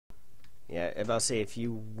Yeah, if I'll say if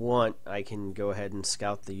you want, I can go ahead and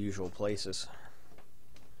scout the usual places.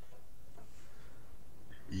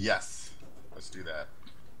 Yes, let's do that.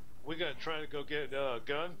 We're gonna try to go get a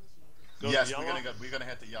gun. Yes, we're gonna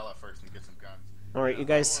head to Yellow first and get some guns. Alright, you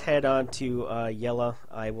guys head on to Yella.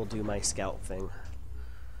 I will do my scout thing.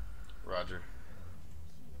 Roger.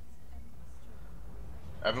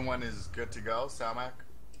 Everyone is good to go, Salmac?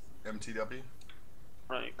 MTW?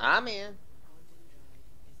 Right. I'm in.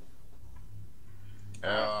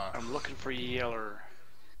 I'm looking for Yeller.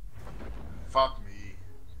 Fuck me.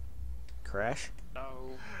 Crash?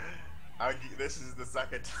 No. This is the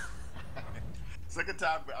second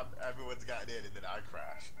time everyone's gotten in and then I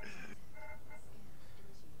crash.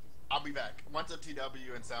 I'll be back. Once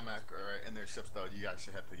MTW and Salmac are in their ships, though, you guys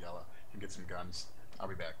should head to Yellow and get some guns. I'll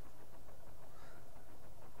be back.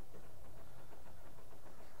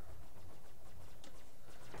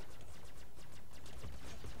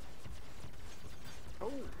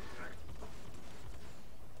 Oh.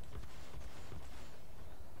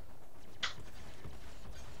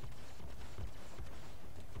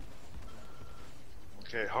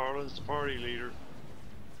 Okay, Harlan's the party leader.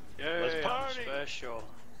 Yay, Let's party. Special.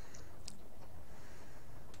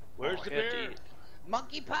 Where's the beer?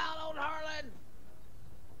 Monkey pile on Harlan.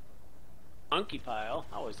 Monkey pile?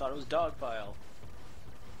 I always thought it was dog pile.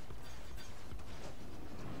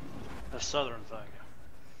 A southern thing.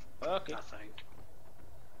 Okay. I think.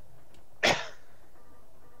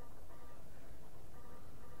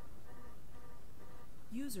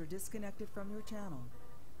 User disconnected from your channel.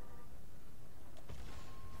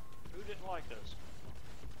 Who didn't like this?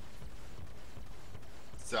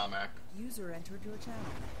 Salmac. User entered your channel.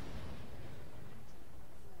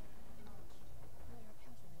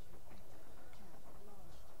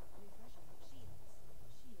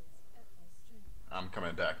 I'm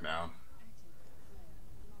coming back now.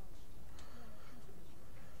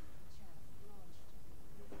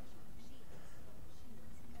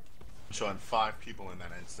 Showing 5 people in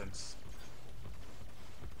that instance.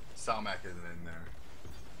 Salmac isn't in there.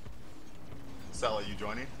 Sal, are you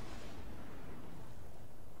joining?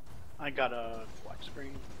 I got a black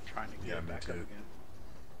screen trying to get it back up again.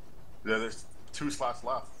 Yeah, there's 2 slots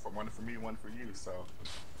left. One for me, one for you, so.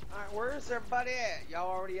 Alright, where's everybody at? Y'all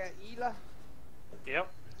already at Ela?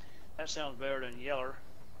 Yep. That sounds better than Yeller.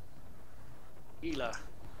 Ela.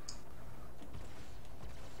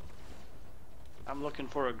 I'm looking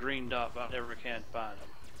for a green dot, but I never can find them.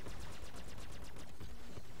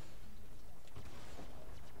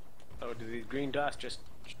 Oh, do these green dots just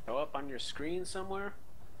show up on your screen somewhere?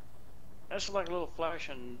 That's like a little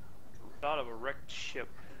flashing dot of a wrecked ship.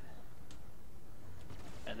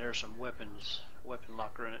 And there's some weapons, weapon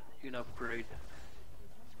locker in it. You can upgrade.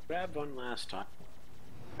 Grabbed one last time.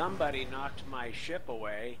 Somebody knocked my ship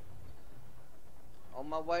away. On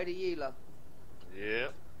my way to Ela.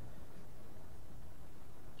 Yep.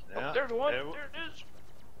 Oh, there's one. There it is.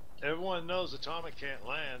 Everyone knows Atomic can't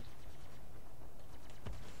land.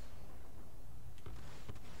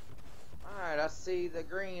 Alright, I see the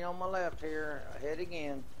green on my left here. Ahead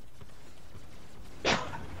again. We're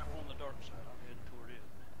on the dark side. I'm heading toward it.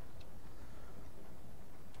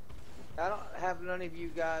 I don't have none of you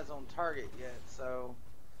guys on target yet, so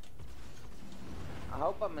I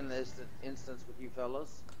hope I'm in this instance with you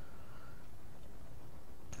fellas.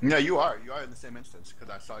 Yeah, you are. You are in the same instance because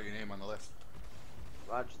I saw your name on the list.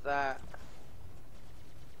 Roger that.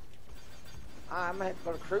 I might have to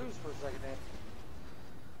go to cruise for a second then.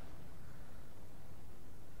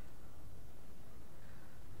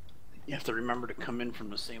 You have to remember to come in from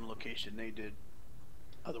the same location they did.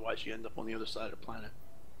 Otherwise, you end up on the other side of the planet.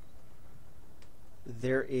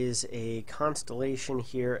 There is a constellation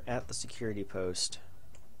here at the security post.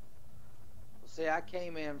 See, I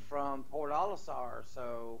came in from Port Olisar,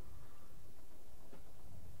 so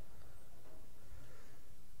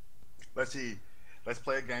Let's see. Let's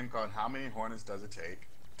play a game called How Many Hornets Does It Take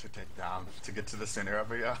to get to the center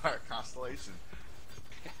of a constellation?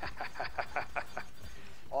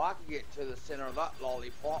 oh, I can get to the center of that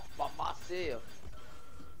lollipop by myself.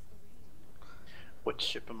 What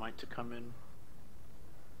ship am I to come in?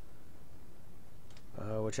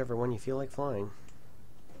 Whichever one you feel like flying.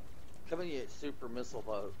 Come in your super missile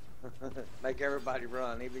boat. Make everybody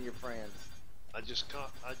run, even your friends. I just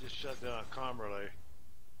shut down a comm relay.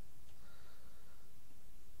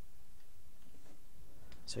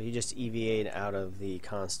 So you just EVA'd out of the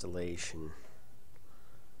constellation.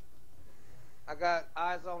 I got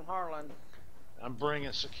eyes on Harlan. I'm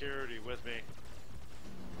bringing security with me.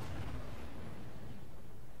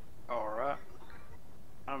 Alright.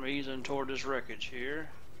 I'm easing toward this wreckage here.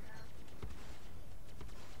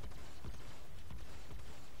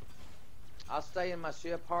 I'll stay in my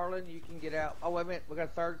ship, Harlan. You can get out. Oh, wait a minute. We got a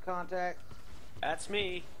third contact. That's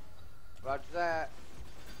me. Roger that.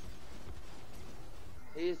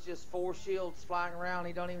 He's just 4 shields flying around.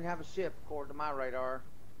 He don't even have a ship, according to my radar.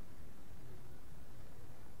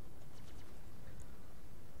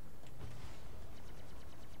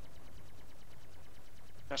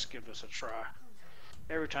 Let's give this a try.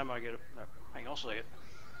 Every time I get it, hang on, I'll say it.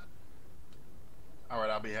 Alright,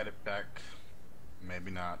 I'll be headed back.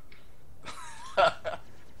 Maybe not.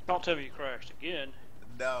 Don't tell me you crashed again.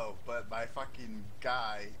 No, but my fucking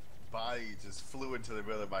guy body just flew into the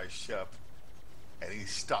middle of my ship, and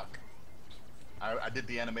he's stuck. I did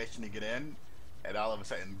the animation to get in, and all of a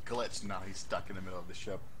sudden glitched. Now he's stuck in the middle of the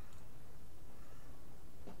ship,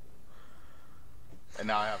 and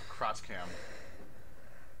now I have crouch cam.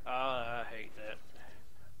 I hate that.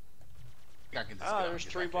 I can just get out and There's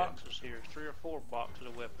get 3 back in. boxes here. 3 or 4 boxes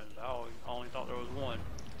of weapons. I only thought there was 1.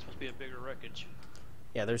 It's supposed to be a bigger wreckage.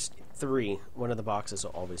 Yeah, there's 3. One of the boxes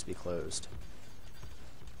will always be closed.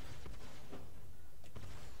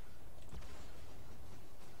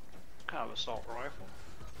 Kind of assault rifle.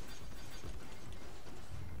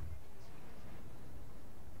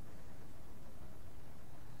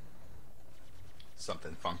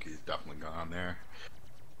 Something funky is definitely going on there.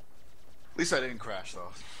 At least I didn't crash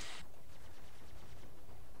though.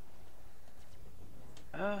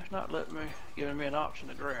 It's not letting me, giving me an option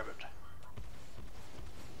to grab it.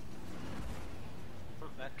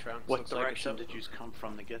 That trunk What looks like direction it's did you come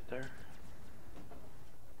from to get there?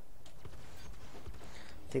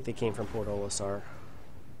 I think they came from Port Olisar.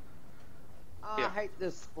 Oh, Yeah. I hate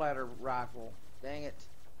this splatter rifle. Dang it. It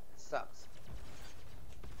sucks.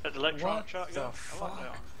 That electronic What shotgun? the I like fuck? that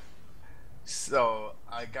one. So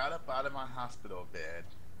I got up out of my hospital bed.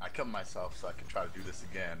 I killed myself so I could try to do this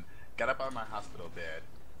again. Got up out of my hospital bed.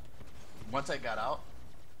 Once I got out,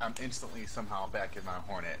 I'm instantly somehow back in my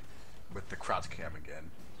Hornet with the crouch cam again.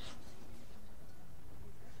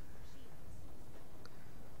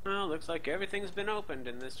 Well, looks like everything's been opened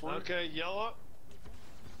in this one. Okay, yellow.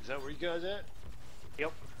 Is that where you guys at?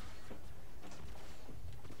 Yep.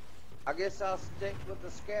 I guess I'll stick with the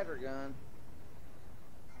scatter gun.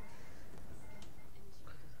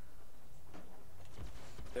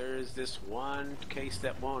 There's this one case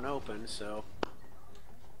that won't open, so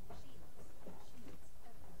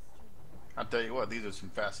I'll tell you what, these are some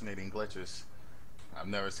fascinating glitches. I've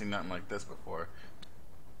never seen nothing like this before.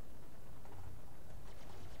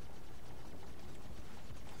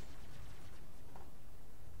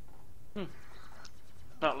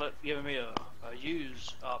 Not giving me a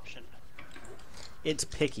use option. It's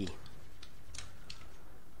picky.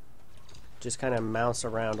 Just kind of mouse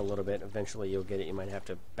around a little bit. Eventually you'll get it. You might have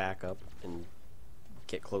to back up and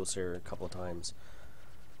get closer a couple of times.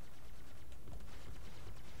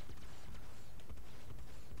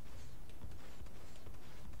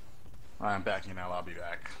 I'm backing out, I'll be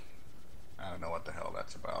back. I don't know what the hell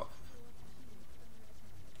that's about.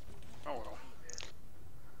 Oh well.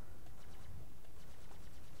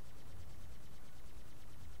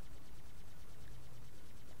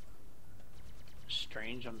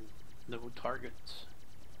 Strange, I'm no targets.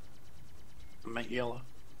 I'm at yellow.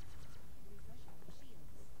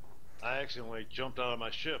 I accidentally jumped out of my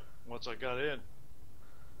ship once I got in.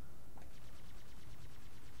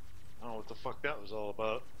 I don't know what the fuck that was all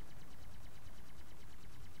about.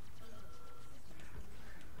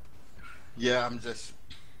 Yeah, I'm just...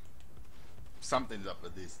 Something's up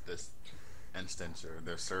with this instance or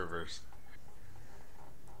their servers.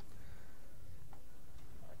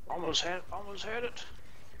 Almost had it.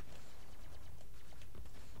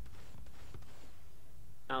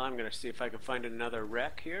 now I'm gonna see if I can find another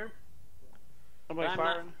wreck here. Somebody I'm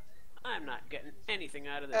firing? I'm not getting anything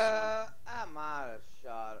out of this one. I might have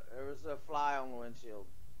shot it. There was a fly on the windshield.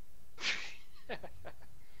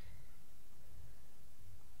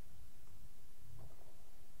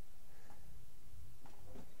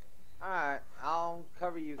 Alright, I'll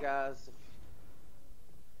cover you guys.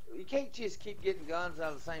 You can't just keep getting guns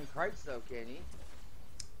out of the same crates though, can you?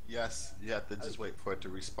 Yes, you have to just wait for it to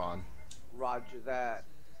respawn. Roger that.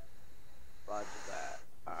 Roger that.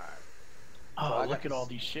 Alright. Oh, So I look got at all this-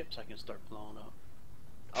 these ships I can start blowing up.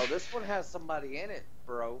 Oh, this one has somebody in it,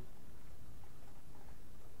 bro.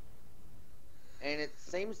 And it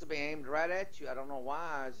seems to be aimed right at you. I don't know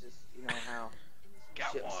why. It's just, you know how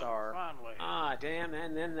Got ships one, are. finally. Ah, damn,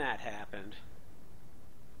 and then that happened.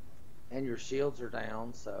 And your shields are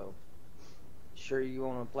down, so sure you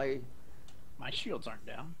want to play? My shields aren't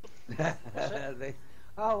down. They,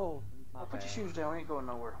 oh, my Put bad. your shoes down. We ain't going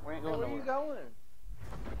nowhere. We ain't Hey, going where are you nowhere. going?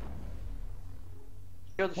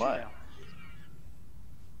 Go the shoe What? down.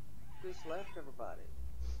 just left everybody.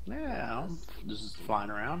 Yeah, I'm just flying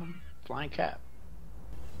around. I'm flying cat.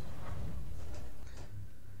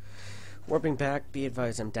 Warping back, be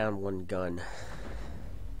advised I'm down 1 gun.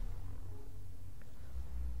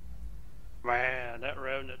 Man, that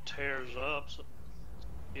Revenant tears up some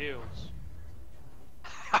hills.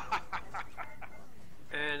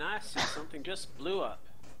 And I see something just blew up.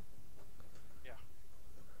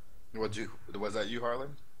 Was that you,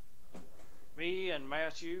 Harlan? Me and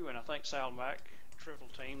Matthew and I think Sal Mack triple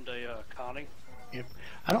teamed a Connie. Yep.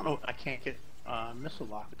 I don't know. I can't get missile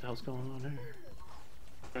lock. What the hell's going on there?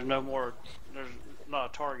 There's no more. There's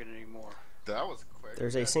not a target anymore. That was quick.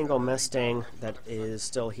 There's a single Mustang that is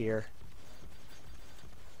still here.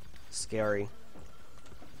 Scary.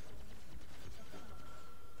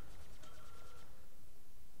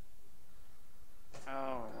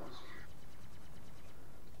 Oh.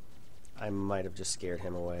 I might have just scared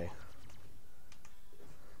him away.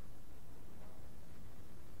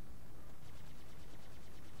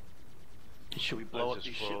 Should we blow up just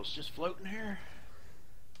these froze. ships just floating here?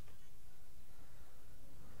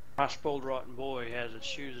 My spoiled rotten boy has his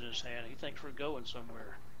shoes in his hand. He thinks we're going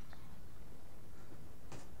somewhere.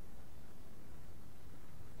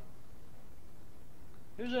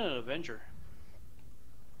 Who's in an Avenger?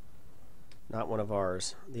 Not one of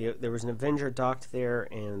ours. There was an Avenger docked there,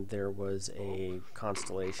 and there was a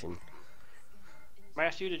Constellation.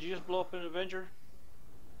 Matthew, did you just blow up an Avenger?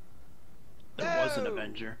 There was an No!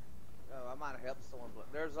 Avenger. Oh, I might have helped someone,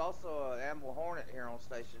 but there's also an Amble Hornet here on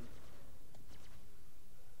station.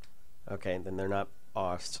 Okay, then they're not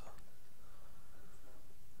off.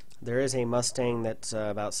 There is a Mustang that's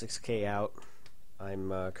about 6K out.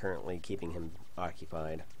 I'm currently keeping him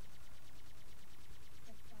occupied.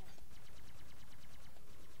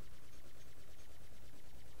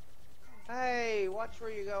 Hey, watch where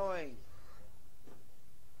you're going.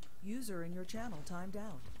 User in your channel timed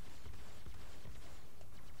out.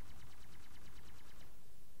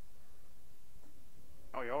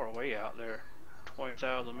 Oh, y'all are way out there.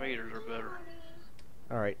 20,000 meters or better.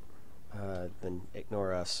 Alright, then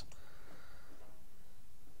ignore us.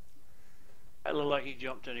 That looked like he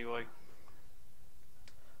jumped anyway.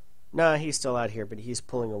 Nah, he's still out here, but he's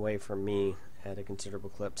pulling away from me at a considerable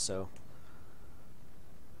clip, so...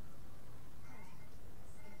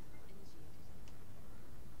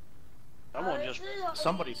 Someone just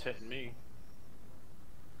Somebody's hitting me.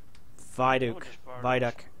 Viduc. just fired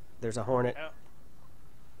Viduc. There's a Hornet. yeah.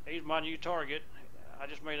 He's my new target. I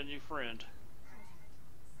just made a new friend.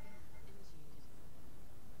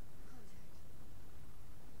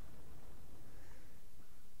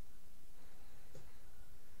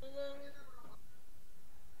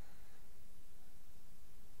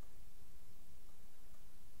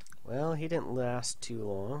 Well, he didn't last too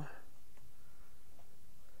long.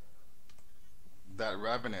 That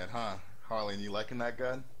Revenant, huh? Harlan, you liking that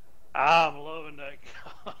gun? I'm loving that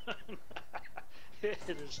gun. It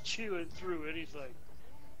is chewing through anything.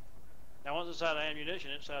 Now, once it's out of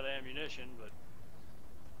ammunition, it's out of ammunition, but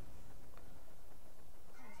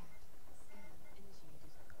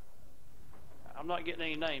I'm not getting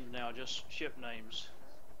any names now, just ship names.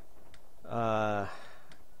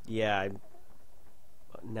 Yeah,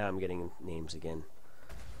 now I'm getting names again.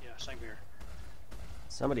 Yeah, same here.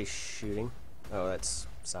 Somebody's shooting. Oh, that's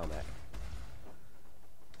Salmac.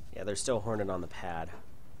 Yeah, there's still Hornet on the pad.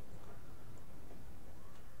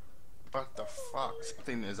 What the fuck?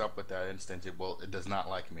 Something is up with that instance. It does not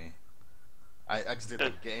like me. I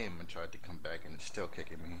exited the game and tried to come back, and it's still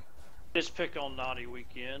kicking me. It's pick on naughty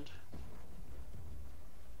weekend.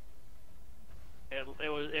 It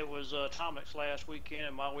was Tomic's last weekend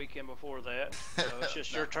and my weekend before that. So it's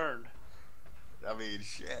just your turn. I mean,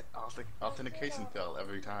 shit. Authentication failed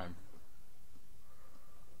every time.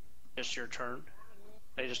 It's your turn.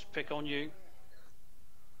 They just pick on you.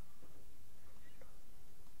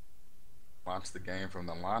 Launch the game from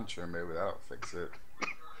the launcher. Maybe that'll fix it.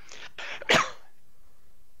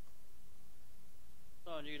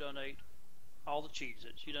 Son, you done ate all the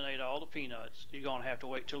Cheez-Its. You done ate all the peanuts. You're gonna have to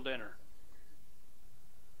wait till dinner.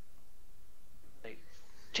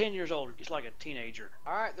 10 years old, it's like a teenager.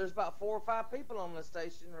 Alright, there's about 4 or 5 people on this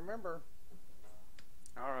station, remember.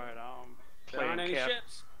 Alright, There aren't any playing cap.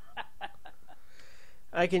 ships.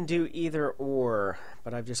 I can do either or,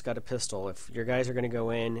 but I've just got a pistol. If your guys are going to go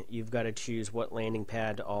in, you've got to choose what landing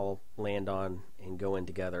pad to all land on and go in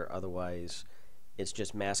together. Otherwise, it's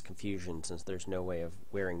just mass confusion since there's no way of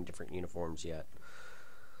wearing different uniforms yet.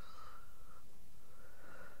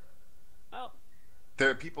 Well, There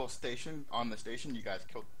are people stationed on the station. You guys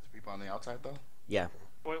killed the people on the outside, though? Yeah.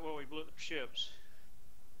 Well, we blew up the ships.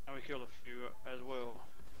 And we killed a few as well.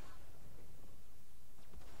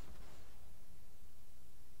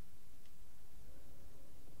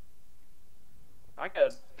 I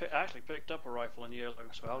actually picked up a rifle in yellow,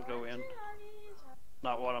 so I'll go in.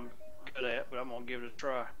 Not what I'm good at, but I'm gonna give it a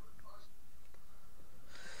try.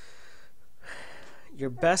 Your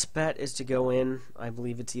best bet is to go in. I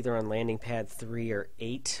believe it's either on landing pad 3 or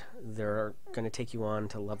 8. They're going to take you on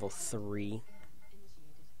to level 3.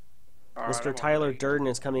 All right, Mr. I'm on Tyler 8. Durden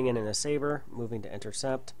is coming in a Saber, moving to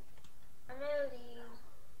intercept.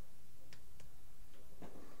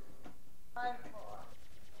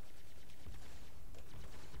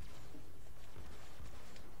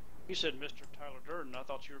 You said Mr. Tyler Durden. I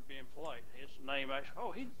thought you were being polite. His name actually.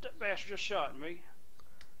 Oh, that bastard just shot me.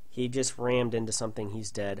 He just rammed into something.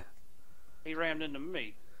 He's dead. He rammed into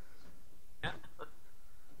me.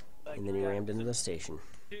 And then he rammed into the station.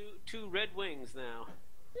 Two red wings now.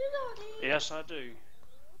 Yes, I do.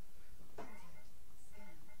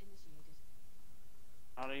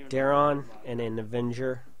 Not even Daron and an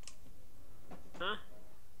Avenger. Huh?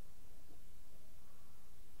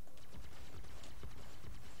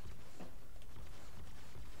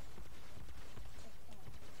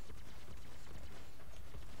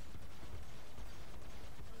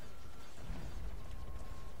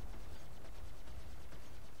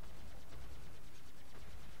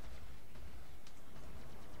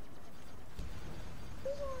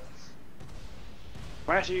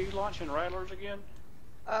 Matthew, you launching rattlers again?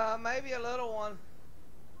 Maybe a little one.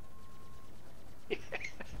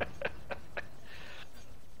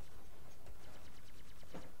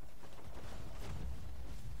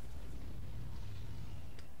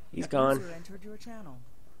 He's gone. User entered your channel.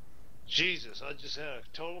 Jesus, I just had a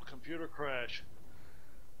total computer crash.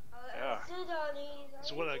 Yeah.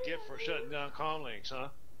 That's what I get for shutting down comlinks, huh?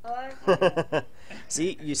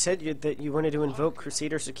 See, you said that you wanted to invoke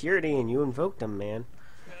Crusader security, and you invoked them, man.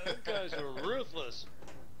 Yeah, you guys are ruthless.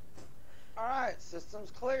 Alright, system's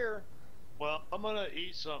clear. Well, I'm gonna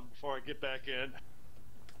eat something before I get back in.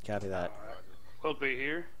 Copy that. We'll be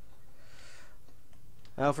here.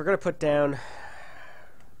 If we're going to put down...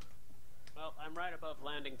 Well, I'm right above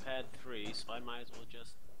landing pad 3, so I might as well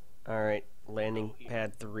just... Alright, landing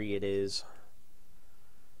pad 3 it is.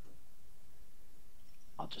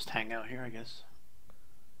 I'll just hang out here, I guess.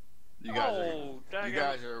 You daggone.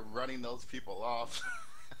 guys are running those people off.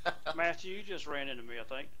 Matthew, you just ran into me, I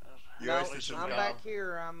think. You No, actually should I'm go. back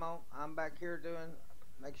here. I'm back here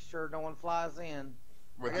making sure no one flies in.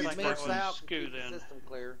 With I each guess me and person, Sal can scoot keep the in. system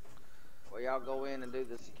clear. Well, y'all go in and do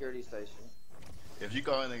the security station. if you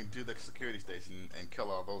go in and do the security station and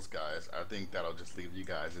kill all those guys, I think that'll just leave you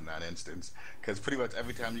guys in that instance. Because pretty much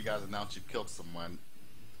every time you guys announce you killed someone,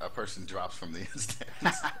 a person drops from the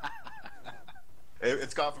instance.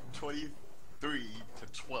 It's gone from 23 to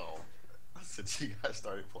 12 since you guys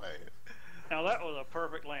started playing. Now that was a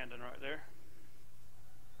perfect landing right there.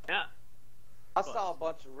 Yeah. I saw a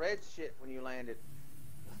bunch of red shit when you landed.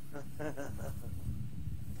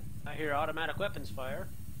 I hear automatic weapons fire.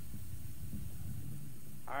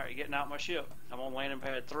 Alright, you're getting out my ship. I'm on landing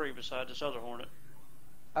pad 3 beside this other Hornet.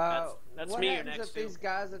 That's what me you're happens next if to. these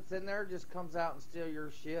guys that's in there just comes out and steal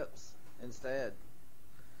your ships instead?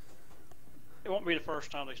 It won't be the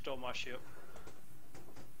first time they stole my ship.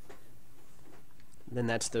 Then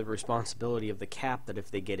that's the responsibility of the cap, that if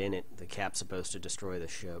they get in it, the cap's supposed to destroy the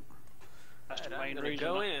ship. That's the I'm main gonna reason.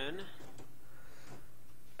 go in.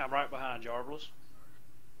 I'm right behind Jarvis.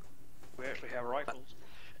 We actually have rifles.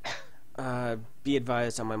 Be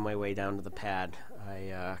advised, I'm on my way down to the pad.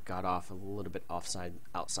 I got off a little bit outside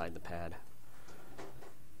the pad.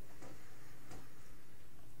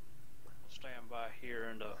 Stand by here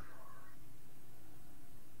and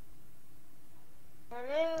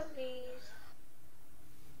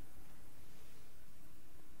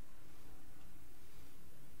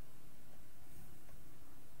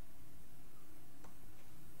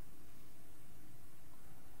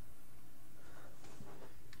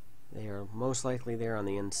They are most likely there on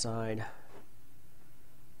the inside.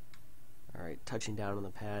 Alright, touching down on the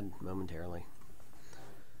pad momentarily.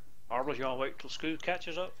 Jarvis, you wanna wait till Scoot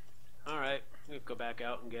catches up? Alright, we'll go back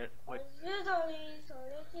out and get... Wait.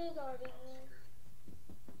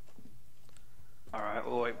 Alright,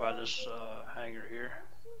 we'll wait by this hangar here.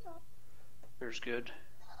 Here's good.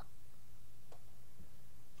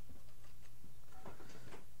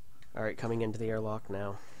 Alright, coming into the airlock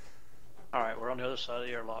now. Alright, we're on the other side of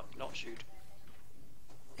the airlock. Don't shoot.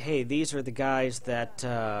 Hey, these are the guys that,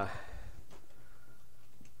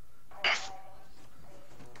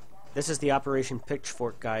 This is the Operation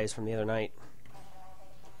Pitchfork guys from the other night.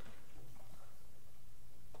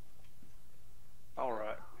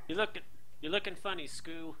 Alright. You're looking funny,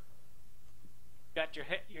 Scoo. Got your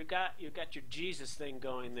your Jesus thing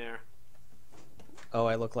going there. Oh,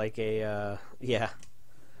 I look like a, yeah.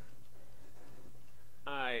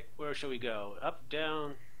 Alright, where should we go? Up,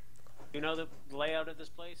 down? You know the layout of this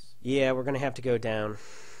place? Yeah, we're going to have to go down.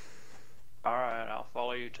 Alright, I'll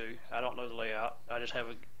follow you too. I don't know the layout. I just have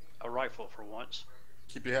a rifle for once.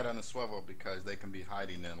 Keep your head on the swivel because they can be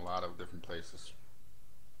hiding in a lot of different places.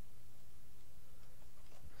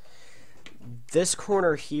 This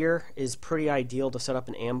corner here is pretty ideal to set up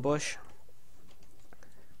an ambush.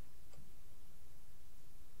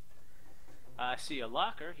 I see a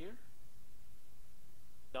locker here.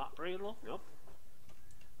 Not breathable? Nope.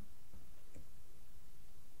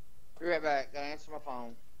 Be right back. Gotta answer my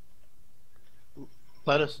phone.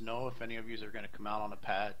 Let us know if any of you are going to come out on a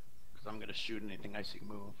pad, because I'm going to shoot anything I see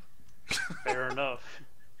move. Fair enough.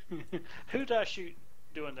 Who did I shoot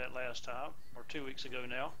doing that last time? Or 2 weeks ago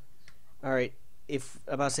now? Alright, if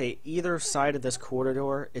about to say either side of this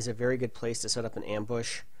corridor is a very good place to set up an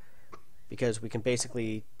ambush, because we can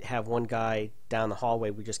basically have one guy down the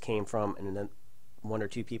hallway we just came from and then one or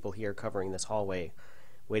two people here covering this hallway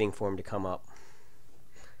waiting for him to come up.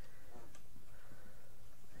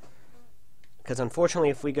 Because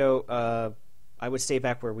unfortunately if we go, I would stay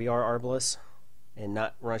back where we are, Arbalest, and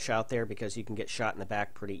not rush out there because you can get shot in the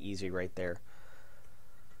back pretty easy right there.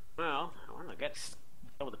 Well, I want to get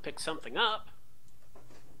able to pick something up.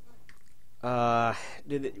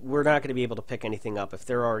 We're not going to be able to pick anything up. If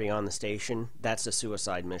they're already on the station, that's a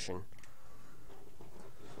suicide mission.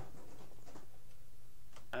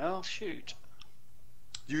 Well, shoot.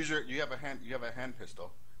 You have a hand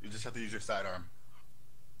pistol. You just have to use your sidearm.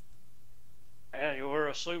 And you were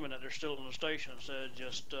assuming that they're still in the station instead of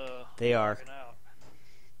just They are. walking out.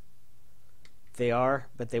 They are,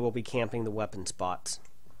 but they will be camping the weapon spots.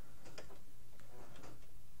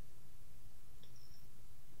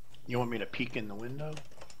 You want me to peek in the window?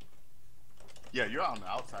 Yeah, you're on the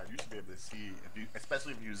outside. You should be able to see,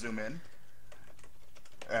 especially if you zoom in.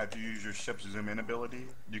 If you use your ship's zoom in ability,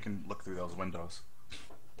 you can look through those windows.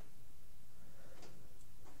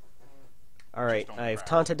 Alright, I've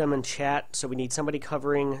taunted them in chat, so we need somebody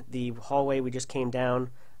covering the hallway we just came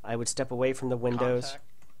down. I would step away from the windows.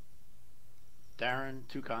 Contact. Darren,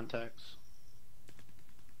 2 contacts.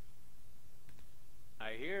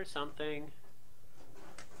 I hear something.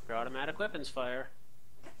 Your automatic weapons fire.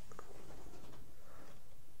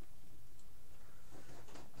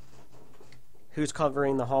 Who's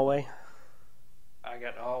covering the hallway? I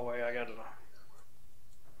got the hallway. I got to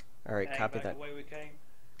Alright, hang copy back that. the way we came.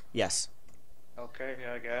 Yes. Okay,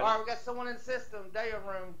 I got it. Alright, we got someone in system. Data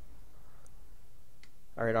room.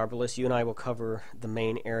 Alright, Arbalest, you and I will cover the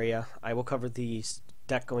main area. I will cover the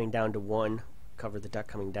deck going down to 1, cover the deck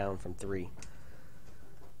coming down from 3.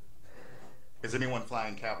 Is anyone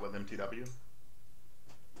flying cat with MTW?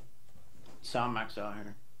 Sound max out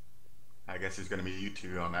here. I guess it's gonna be you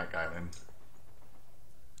two on that guy then.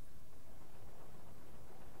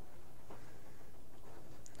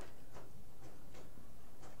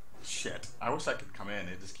 Shit. I wish I could come in.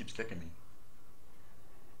 It just keeps kicking me.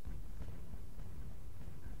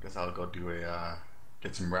 Guess I'll go do a,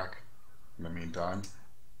 get some wreck in the meantime.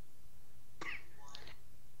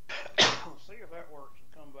 See if that works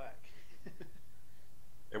and come back.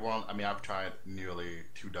 It won't, I mean, I've tried nearly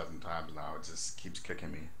 24 times now. It just keeps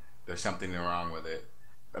kicking me. There's something wrong with it.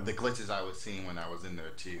 The glitches I was seeing when I was in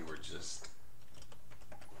there too were just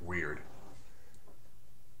weird.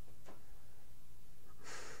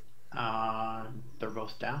 They're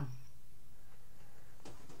both down.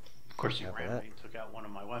 Of course, you Copy ran that. me and took out one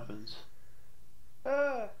of my weapons.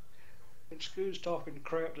 And Scoo's talking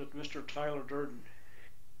crap to Mr. Tyler Durden.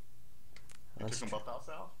 You took them both out,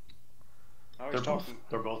 Sal? I was talking.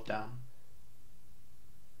 They're both down.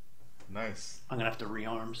 Nice. I'm gonna have to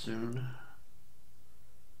rearm soon.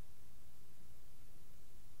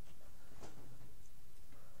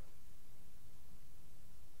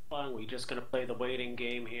 Well, we just gonna play the waiting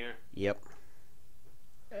game here. Yep.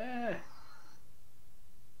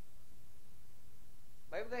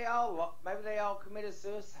 Maybe they all committed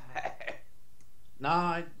suicide.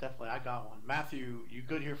 Nah, I got one. Matthew, you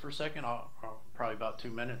good here for a second? I'll probably about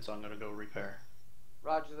 2 minutes. I'm gonna go repair.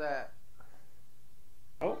 Roger that.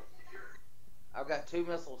 Oh, I've got 2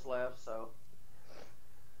 missiles left, so.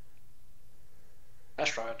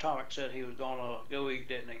 that's right. Atomic said he was gonna go eat,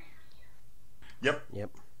 didn't he? Yep. Yep.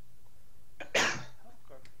 Yeah,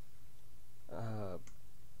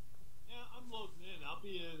 I'm loading in. I'll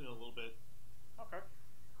be in a little bit. Okay.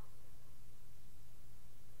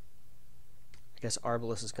 I guess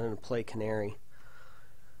Arbalest is going to play Canary.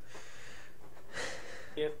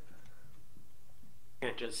 Yep.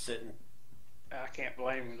 Can't just sit and... I can't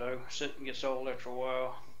blame him though. Sitting gets old after a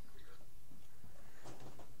while.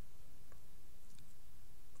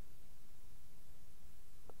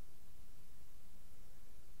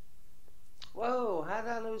 Whoa, how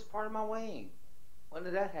did I lose part of my wing? When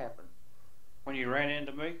did that happen? When you ran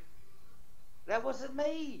into me? That wasn't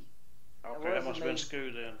me. Okay, that must have been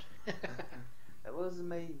Scoo then. That wasn't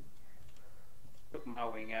me. Took my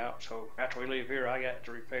wing out, so after we leave here, I got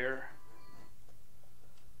to repair.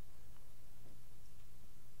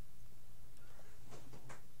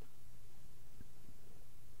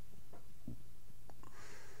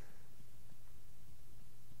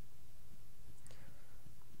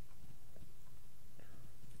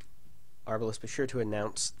 Arbalest, be sure to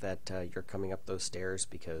announce that you're coming up those stairs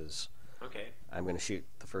because Okay. I'm going to shoot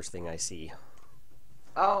the first thing I see.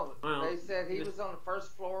 Oh, Well, they said he was on the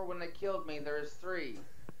first floor when they killed me. There's 3.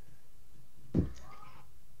 I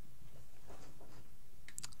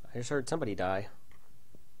just heard somebody die.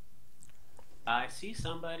 I see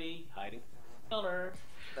somebody hiding. Killer.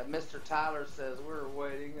 That Mr. Tyler says we're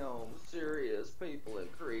waiting on serious people in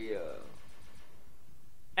Korea.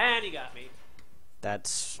 And he got me.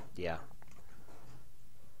 That's, yeah.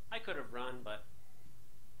 I could have run, but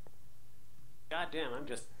goddamn,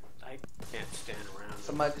 I can't stand around.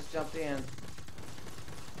 Somebody just jumped in.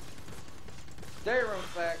 Day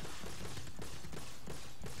room's back.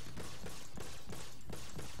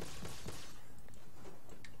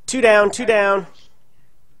 Two down, 2 down.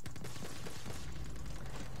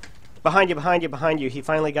 Behind you, behind you, behind you. He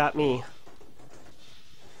finally got me.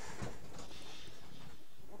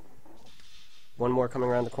 One more coming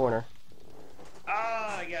around the corner.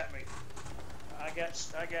 Ah, he got me. I got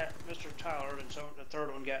Mr. Tyler, and so the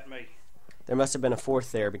third one got me. There must have been a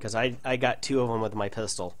fourth there because I got 2 of them with my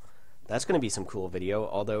pistol. That's going to be some cool video,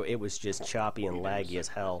 although it was just choppy and laggy as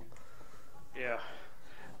hell. Yeah.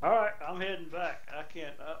 All right, I'm heading back. I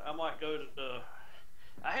can't. I might go to the.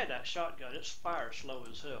 I had that shotgun. It's fire slow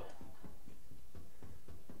as hell.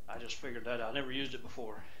 I just figured that out. I never used it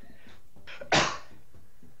before.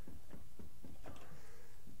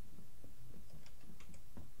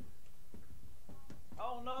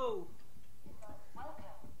 Oh no!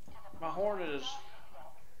 My Hornet is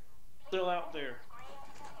still out there.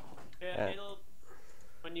 Yeah, it'll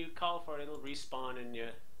when you call for it, it'll respawn in your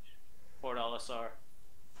Fort LSR.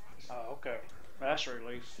 Oh, okay. That's a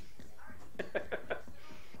relief.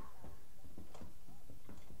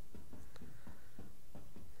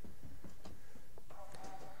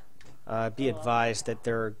 Be advised that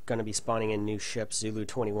they're going to be spawning in new ships, Zulu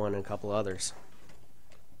 21 and a couple others.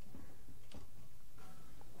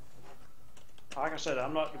 Like I said,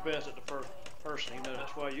 I'm not the best at the first person. You know,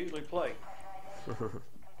 that's why I usually play.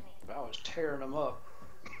 I was tearing them up.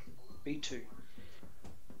 B2.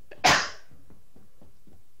 I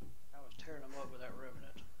was tearing them up with that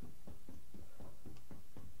Revenant.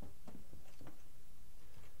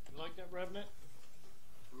 You like that Revenant?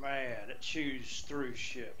 Man, it chews through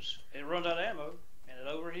ships. It runs out of ammo, and it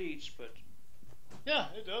overheats, but Yeah,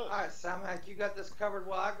 it does. Alright, Samac, you got this covered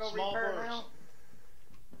while I go Small repair burst. now?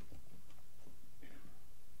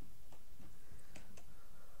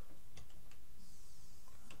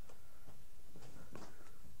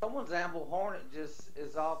 Someone's Amble Hornet just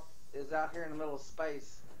is out here in the middle of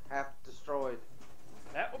space, half destroyed.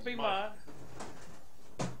 that would be Mine.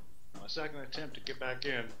 mine. My second attempt to get back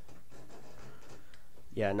in.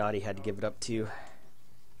 Yeah, Naughty had to give it up too.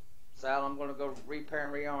 Sal, I'm gonna go repair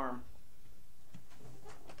and rearm.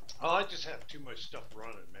 Oh, I just have too much stuff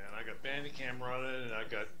running, man. I got Bandicam running, and I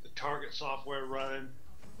got the target software running,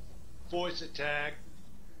 voice attack.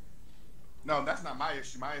 No, that's not my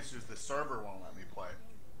issue. My issue is the server won't let me play.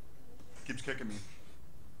 Keeps kicking me.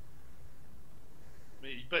 I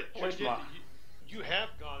mean, but Where's you have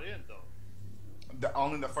gone in though.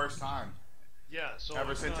 Only the first time. Yeah. So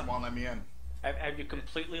Ever it's since it not- won't let me in. Have you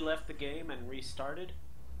completely left the game and restarted?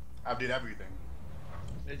 I did everything.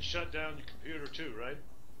 it shut down your computer too, right?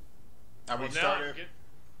 I Well, now restarted. get-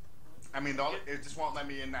 I mean, it just won't let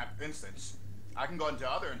me in that instance. I can go into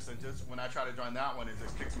other instances. When I try to join that one, it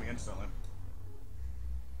just kicks me instantly.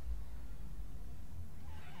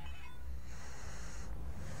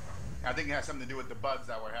 I think it has something to do with the bugs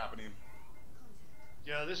that were happening.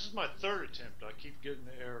 Yeah, this is my third attempt. I keep getting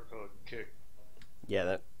the error code kicked.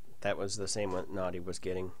 Yeah, that was the same one Naughty was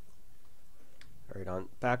getting.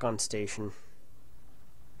 Alright, back on station.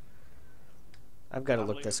 I've got to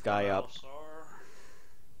look this guy up.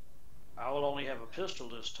 I will only have a pistol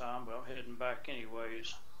this time, but I'm heading back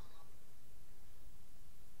anyways.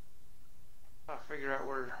 I figure out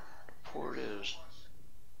where it is.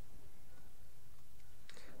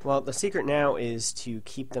 Well, the secret now is to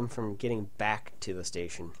keep them from getting back to the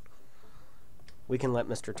station. We can let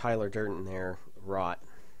Mr. Tyler Durden there rot.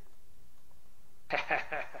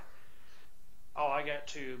 Oh, I I got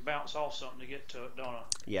to bounce off something to get to it, don't I?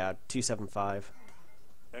 Yeah, 275.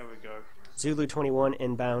 There we go. Zulu 21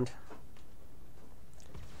 inbound.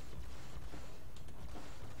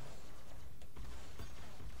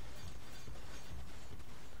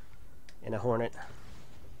 And a Hornet.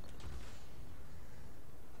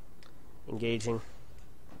 Engaging.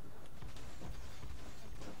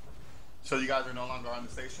 So you guys are no longer on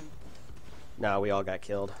the station? No, we all got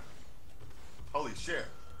killed. Holy shit.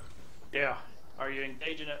 Yeah. Are you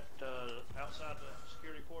engaging at outside the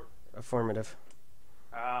security port? Affirmative.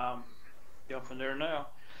 Jumping there now.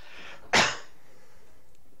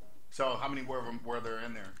 So how many were there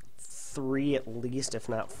in there? 3 at least, if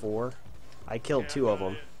not 4. I killed 2 of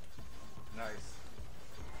them. Nice.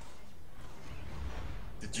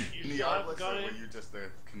 Did you You in the still haven't Artless, got or it? were you just the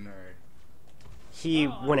canary? He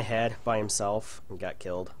went ahead by himself and got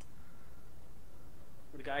killed.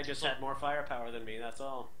 The guy just had more firepower than me, that's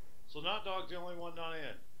all. So Not Dog's the only one not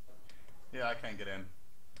in. Yeah, I can't get in.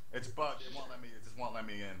 It's bugged. It won't let me. It just won't let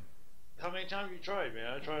me in. How many times you tried,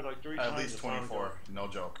 man? I tried like 3 times. At least to finally 24. No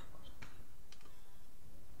joke.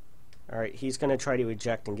 Alright, he's going to try to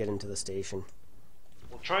eject and get into the station.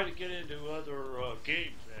 We'll try to get into other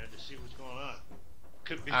games, man, to see what's going on.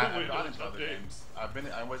 Could be I've windows gone into other update. games.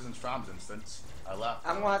 I was in Strom's instance. I left.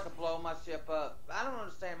 I'm gonna have to blow my ship up. I don't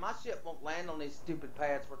understand. My ship won't land on these stupid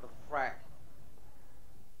pads worth of frack.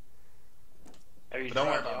 Have you But don't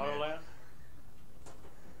worry tried the about auto me. land?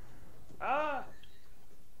 Ah,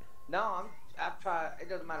 No, I've tried. It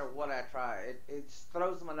doesn't matter what I try. It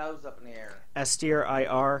throws my nose up in the air. Astir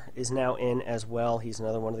IR is now in as well. He's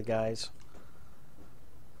another one of the guys.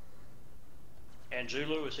 and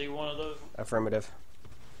Zulu, is he one of those? Affirmative.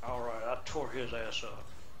 All right, I tore his ass up.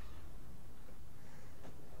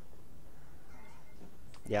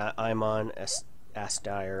 Yeah, I'm on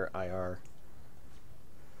Astir IR.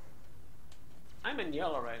 I'm in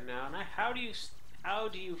yellow right now, and how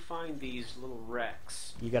do you find these little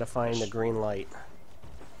wrecks? You got to find the green light.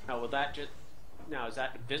 Now, will that just now is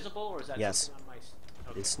that visible or is that Yes. something on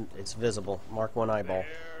my? Okay. It's visible. Mark 1 eyeball.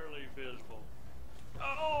 Barely visible.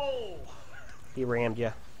 Oh! He rammed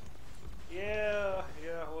you. Yeah,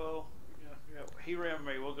 well, yeah. He rammed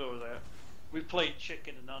me. We'll go with that. We played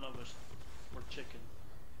chicken, and none of us were chicken.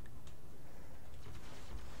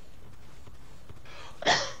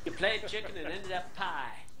 You played chicken and ended up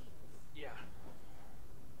pie. Yeah.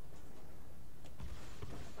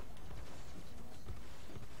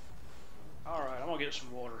 All right, I'm gonna get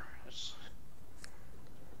some water. Let's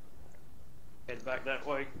head back that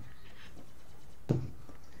way.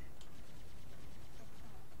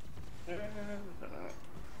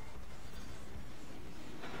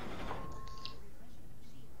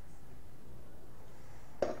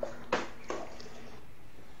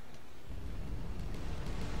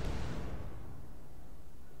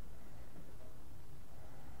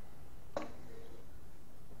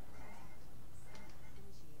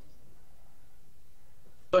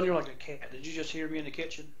 Son, you're like a cat. Did you just hear me in the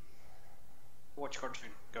kitchen? Watch cartoon.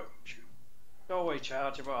 Go. Shoot. Go away,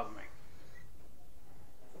 child. You're bothering me.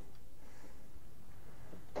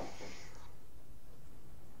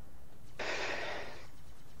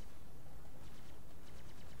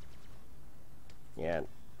 Yeah,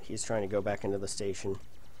 he's trying to go back into the station.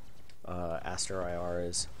 Astir IR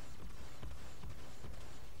is.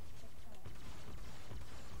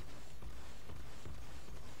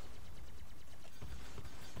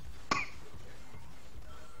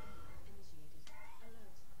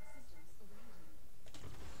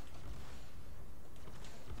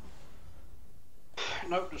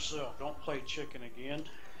 Note to self, don't play chicken again.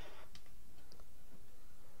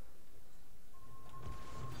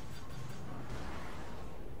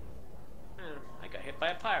 I got hit by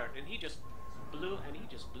a pirate, and he just blew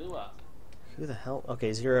up. Who the hell?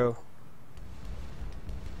 Okay, 0. Of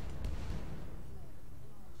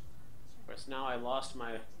course, now I lost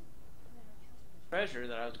my treasure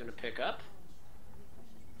that I was going to pick up.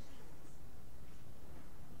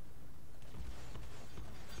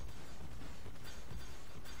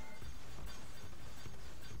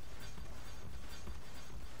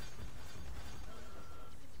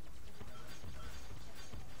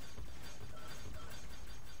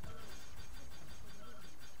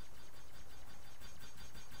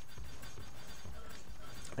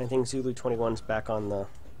 I think Zulu 21's back on the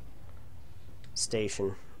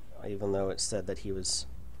station, even though it said that he was...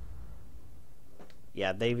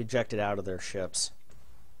 Yeah, they've ejected out of their ships.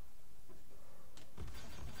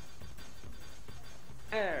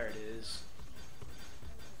 There it is.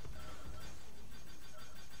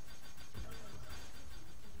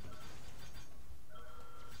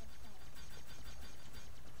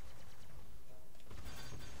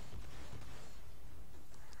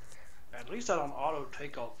 At least I don't auto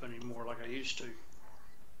takeoff anymore like I used to.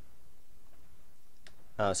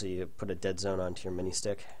 Oh, so you put a dead zone onto your mini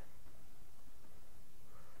stick?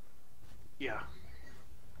 Yeah.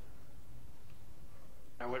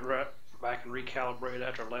 I went right back and recalibrated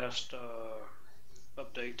after last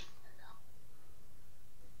update.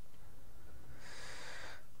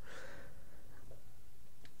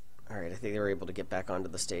 Alright, I think they were able to get back onto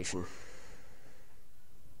the station.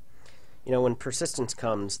 You know, when persistence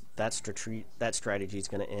comes, that strategy is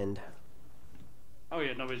going to end. Oh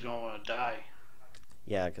yeah, nobody's gonna want to die.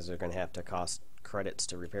 Yeah, because they're going to have to cost credits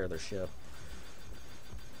to repair their ship.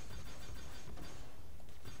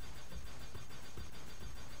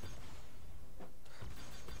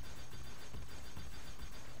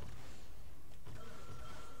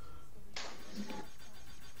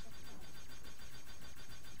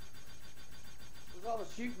 There's all the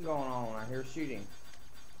shooting going on. I hear shooting.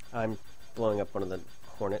 I'm blowing up one of the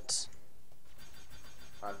Hornets.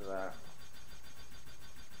 Roger that.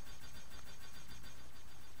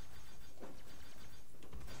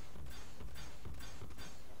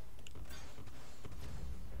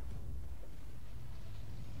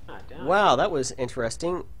 Ah, damn. Wow, that was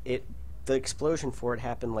interesting. The explosion for it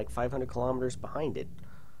happened like 500 kilometers behind it.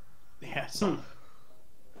 Yeah, so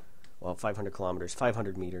Well, 500 kilometers,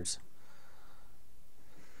 500 meters.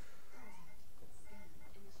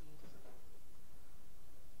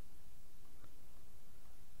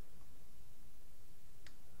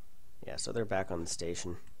 Yeah, so they're back on the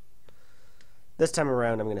station. This time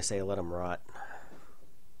around, I'm going to say let them rot.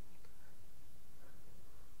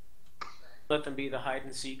 Let them be the hide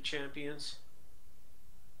and seek champions.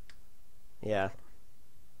 Yeah.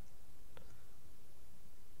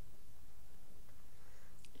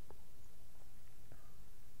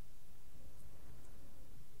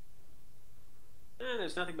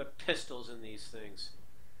 There's nothing but pistols in these things.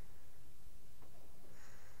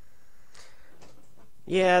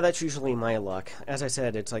 Yeah, that's usually my luck. As I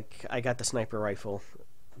said, it's like I got the sniper rifle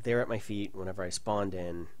there at my feet whenever I spawned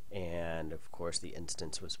in, and of course the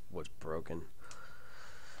instance was broken.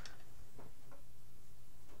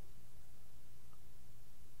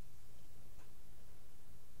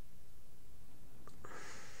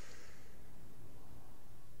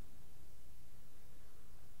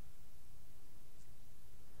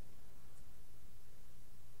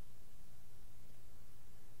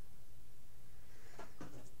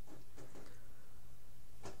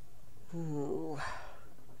 Ooh.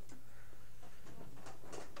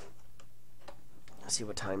 Let's see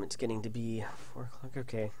what time it's getting to be. 4 o'clock.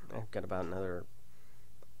 Okay, I've got about another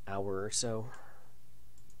hour or so.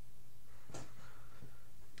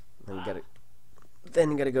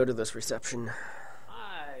 Then gotta go to this reception.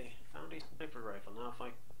 I found a sniper rifle. Now if I...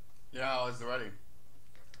 Yeah, I was ready.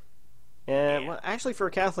 And well, actually, for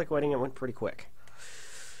a Catholic wedding, it went pretty quick.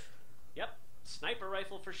 Yep, sniper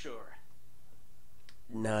rifle for sure.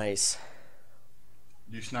 Nice.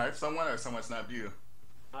 You sniped someone or someone sniped you?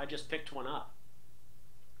 I just picked one up.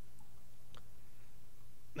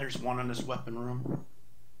 there's one in this weapon room.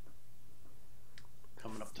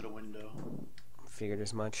 Coming up to the window. Figured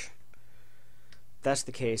as much. If that's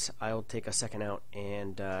the case, I'll take a second out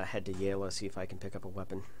and head to Yale, see if I can pick up a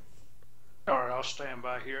weapon. Alright, I'll stand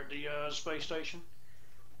by here at the space station.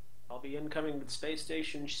 I'll be incoming to the space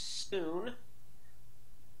station soon.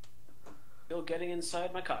 Still getting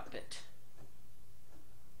inside my cockpit.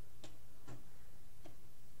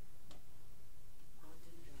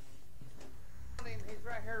 He's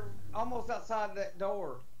right here, almost outside that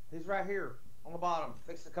door. He's right here, on the bottom,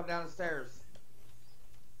 fixing to come down the stairs.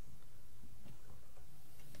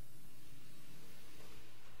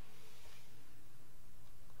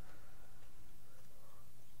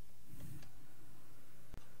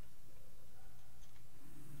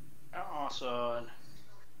 Son.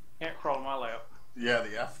 Can't crawl in my lap. Yeah, the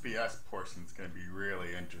FPS portion's gonna be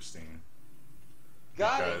really interesting.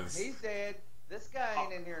 Got Because- him. He's dead. This guy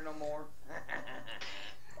ain't in here no more.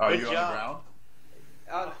 Are Good you on job.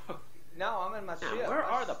 the ground? No, I'm in my Now, ship. where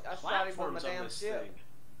are the I shot him on my platforms damn on this ship. thing?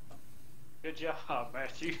 Good job,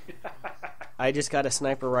 Matthew. I just got a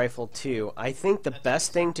sniper rifle too. I think the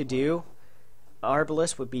best thing to do,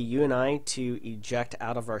 Arbalest, would be you and I to eject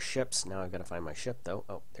out of our ships. Now I've got to find my ship though.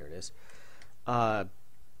 Oh, there it is.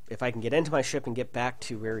 If I can get into my ship and get back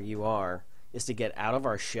to where you are, is to get out of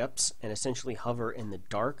our ships and essentially hover in the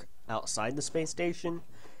dark outside the space station.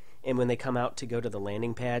 And when they come out to go to the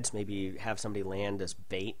landing pads, maybe have somebody land as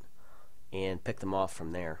bait and pick them off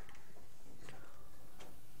from there.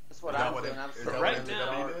 That's what Is that I'm what doing. it- I'm is still that what Right it in is? the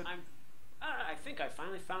now, dark. I think I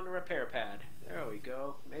finally found a repair pad. There we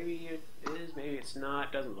go. Maybe it is, maybe it's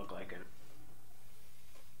not. Doesn't look like it.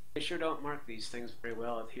 They sure don't mark these things very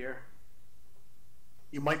well up here.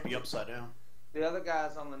 You might be upside down. The other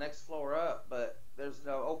guy's on the next floor up, but there's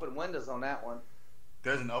no open windows on that one.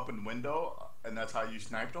 There's an open window, and that's how you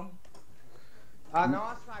sniped them? I know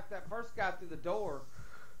I sniped that first guy through the door.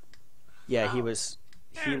 Yeah, Oh, he was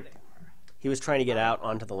there he was trying to get out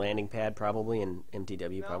onto the landing pad probably, and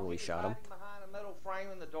MTW probably he was shot him. hiding behind a metal frame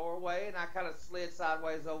in the doorway, and I kind of slid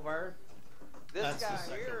sideways over. This That's guy the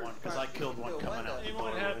second here one, is 'cause trying I to killed shoot one through a coming window. out.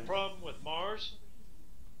 Anyone have a problem with Mars?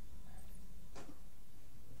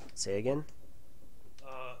 Say again?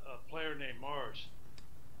 A player named Mars.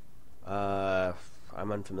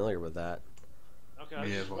 I'm unfamiliar with that. Okay, I was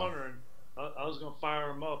Me just as well. wondering. I was gonna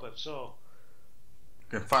fire him up if so.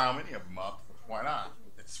 You can fire any of them up. Why not?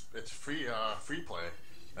 It's free play.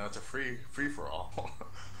 And it's a free for all.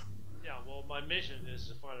 Yeah, well, my mission is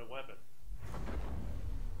to find a weapon.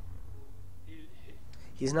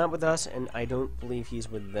 He's not with us, and I don't believe he's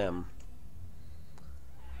with them.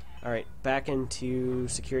 Alright, back into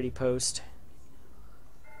security post.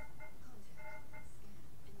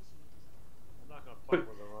 I'm not gonna fight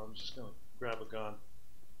with him. I'm just gonna grab a gun.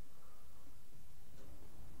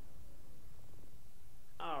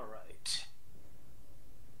 All right.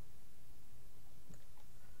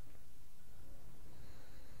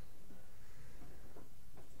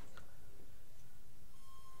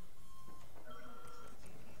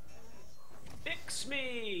 Fix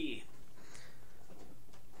me.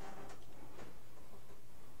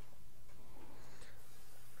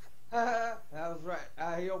 I was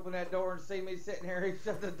right. He opened that door and see me sitting here. He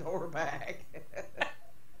shut the door back.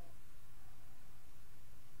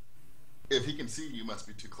 If he can see you, must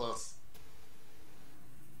be too close.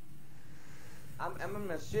 I'm in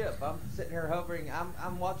the ship. I'm sitting here hovering.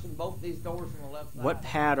 I'm watching both these doors on the left side. What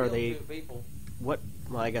pad are Killed they? 2 people. What?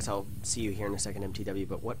 Well, I guess I'll see you here in a second, MTW.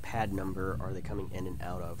 But what pad number are they coming in and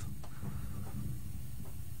out of?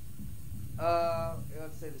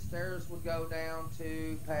 Let's see. The stairs would go down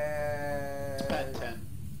to pad. Pad 10.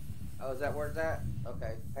 Oh, is that where it's at?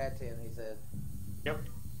 Okay, pad 10. He said. Yep.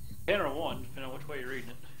 10 or 1, depending on which way you're reading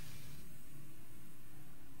it.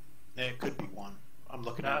 Yeah, it could be 1. I'm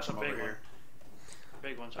looking Nah, at it's a them big over one. here.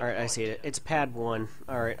 Big ones. Alright, I see it. It's pad 1.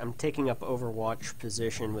 Alright, I'm taking up Overwatch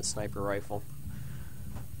position with sniper rifle.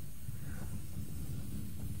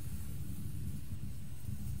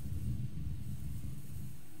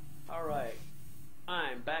 All right.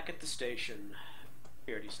 I'm back at the station.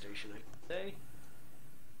 Security station, I could say.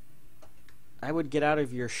 I would get out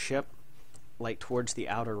of your ship, like towards the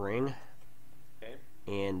outer ring, Okay.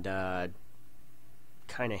 and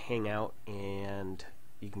kind of hang out, and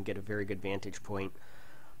you can get a very good vantage point.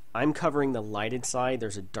 I'm covering the lighted side.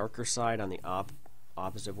 There's a darker side on the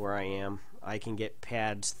opposite of where I am. I can get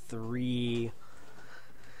pads 3,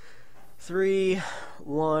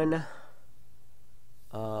 1,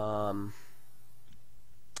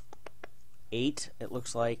 8, it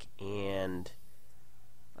looks like, and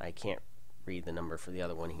I can't read the number for the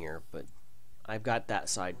other one here, but I've got that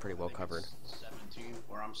side pretty well covered. 17,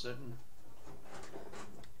 where I'm sitting.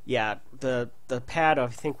 Yeah, the pad I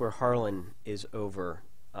think where Harlan is over,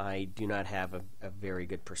 I do not have a very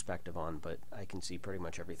good perspective on, but I can see pretty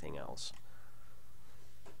much everything else.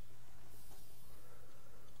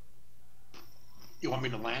 You want me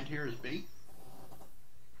to land here as B?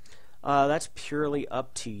 That's purely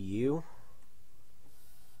up to you.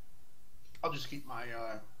 I'll just keep my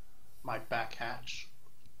my back hatch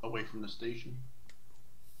away from the station.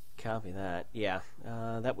 Copy that. Yeah,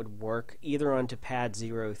 that would work either onto pad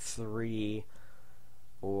 03,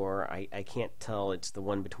 or I can't tell. It's the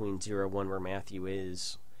one between 01 where Matthew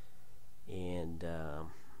is, and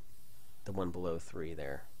the one below 3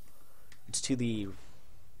 there. It's to the...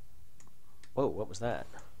 Whoa, what was that?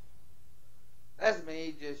 That's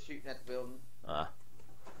me just shooting at the building. So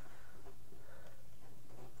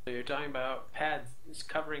you're talking about pad, it's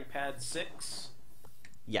covering pad 6?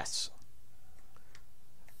 Yes.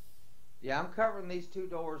 Yeah, I'm covering these 2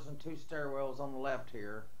 doors and 2 stairwells on the left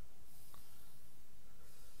here.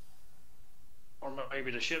 Or maybe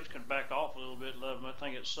the ships can back off a little bit, let them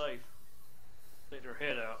think it's safe. Take their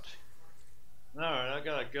head out. Alright, I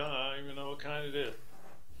got a gun. I don't even know what kind it is.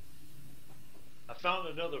 I found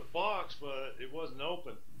another box, but it wasn't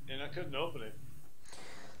open, and I couldn't open it.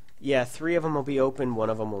 Yeah, 3 of them will be open, 1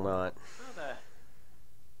 of them will not. Oh, the...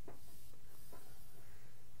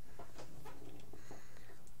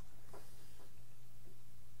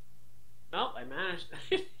 Well, I managed...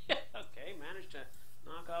 okay, managed to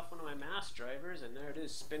knock off one of my mass drivers, and there it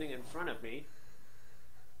is spinning in front of me.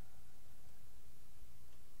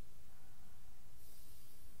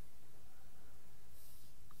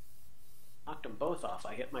 Knocked him both off.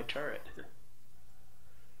 I hit my turret.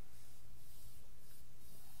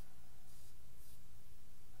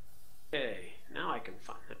 Okay, now I can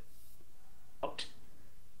find it. Out.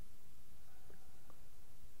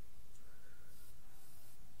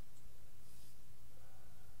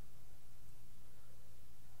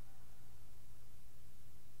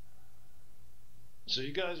 So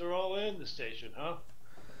you guys are all in the station, huh?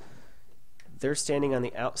 They're standing on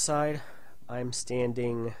the outside. I'm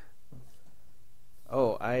standing...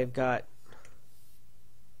 Oh, I've got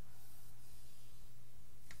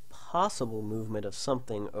possible movement of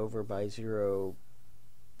something over by 0,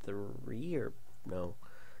 3, or no,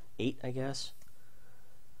 8, I guess.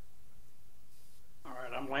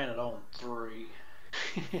 Alright, I'm landed on 3.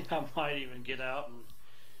 I might even get out and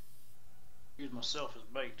use myself as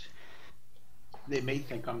bait. They may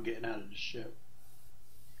think I'm getting out of the ship.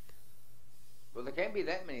 Well, there can't be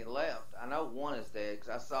that many left. I know one is dead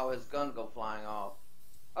because I saw his gun go flying off.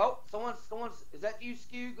 Oh, someone's. Is that you,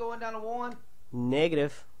 Skew, going down to 1?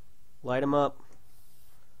 Negative. Light him up.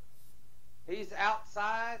 He's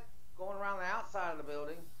outside, going around the outside of the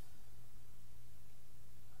building.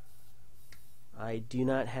 I do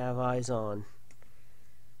not have eyes on.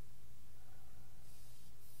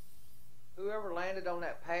 Whoever landed on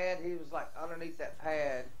that pad, he was like underneath that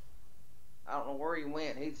pad. I don't know where he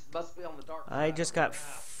went. He must be on the dark side. I just got...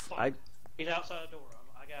 He's outside the door.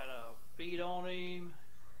 I got a bead on him.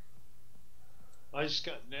 I just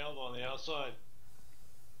got nailed on the outside.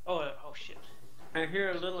 Oh shit. I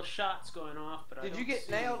hear little shots going off, but I Did don't you get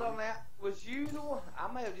see nailed them. on that? Was you the one?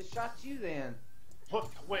 I may have just shot you then. What?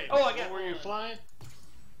 Wait. Oh, I got where were you one. flying?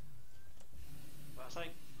 I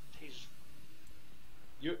think he's.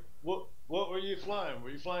 What were you flying? Were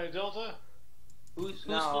you flying Delta? Who's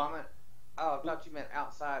No, I meant. Oh, I thought you meant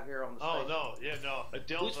outside here on the Oh station. no, yeah, no, a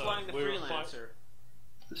Delta. Who's flying the we were freelancer?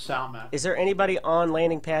 The sound map. Is there anybody on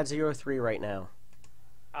landing pad 03 right now?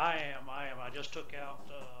 I am. I just took out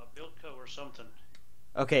Buildco or something.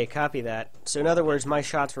 Okay, copy that. So in other words, my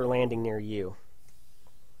shots were landing near you.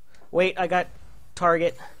 Wait, I got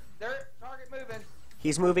target. There, target moving.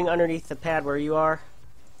 He's moving underneath the pad where you are.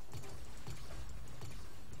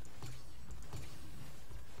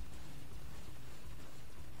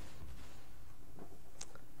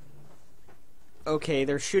 Okay,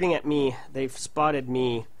 they're shooting at me. They've spotted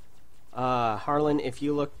me. Harlan, if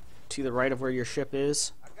you look to the right of where your ship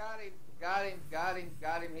is, I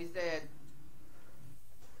got him. He's dead.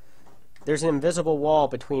 there's an invisible wall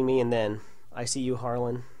between me and then. I see you,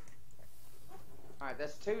 Harlan. Alright,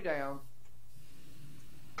 that's 2 down.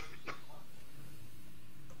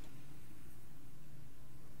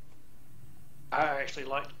 I actually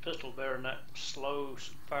like the pistol better than that slow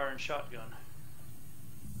firing shotgun.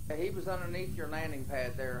 He was underneath your landing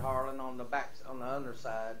pad there, Harlan, on the back, on the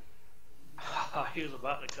underside. He was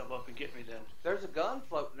about to come up and get me then. There's a gun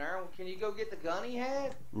floating there. Can you go get the gun he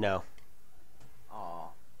had? No. Aw,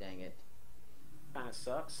 dang it. Kinda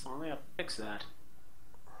sucks. Only have to fix that.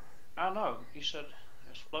 I know. He said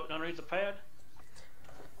it's floating underneath the pad.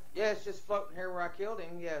 Yeah, it's just floating here where I killed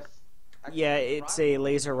him, yes. Yeah, it's a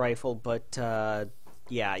laser rifle, but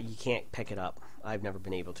yeah, you can't pick it up. I've never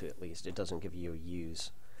been able to, at least. It doesn't give you a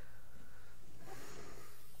use.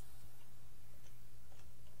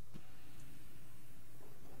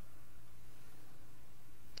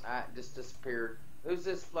 It just disappeared. Who's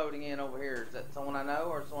this floating in over here? Is that someone I know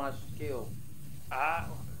or someone I should kill?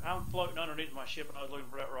 I'm floating underneath my ship and I was looking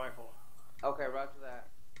for that rifle. Okay, roger that.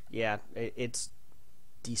 Yeah, it's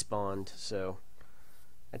despawned, so...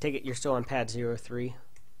 I take it you're still on pad 03?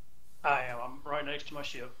 I am. I'm right next to my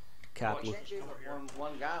ship. Copy. Can't be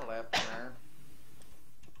one guy left in there.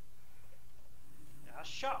 I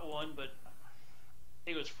shot one, but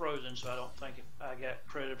he was frozen, so I don't think I got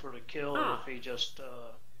credit for the kill or if he just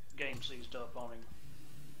game seized up on him.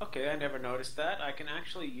 Okay, I never noticed that. I can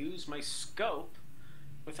actually use my scope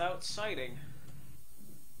without sighting.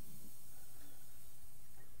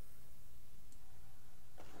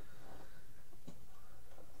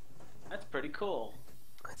 That's pretty cool.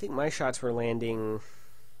 I think my shots were landing...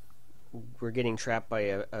 We're getting trapped by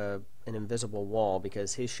an invisible wall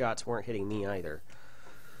because his shots weren't hitting me either.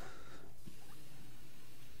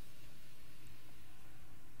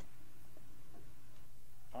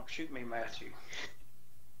 Don't shoot me, Matthew.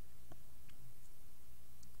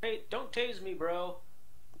 Hey, don't tase me, bro.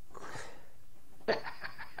 I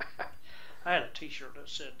had a t-shirt that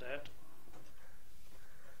said that.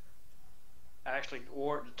 I actually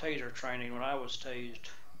wore it to taser training when I was tased.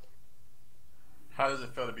 How does it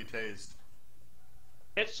feel to be tased?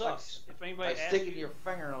 It sucks. If anybody Like asks sticking you, your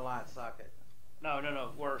finger in a light socket.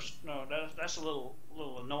 No. Worse. No, that's a little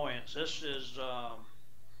annoyance. This is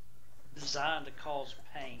designed to cause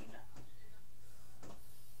pain.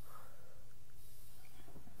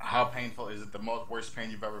 How painful is it? The most worst pain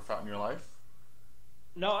you've ever felt in your life?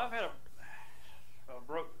 No, I've had a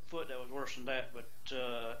broke foot that was worse than that, but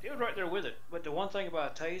it was right there with it. But the one thing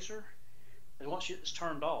about a taser is once it's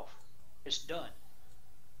turned off, it's done.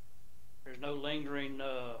 There's no lingering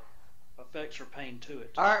effects or pain to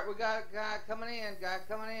it. All right, we got a guy coming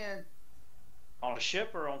in. On a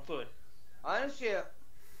ship or on foot? On a ship.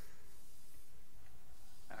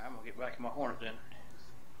 I'm gonna get back in my Hornet then.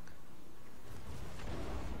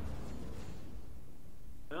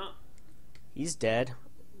 Well, He's dead.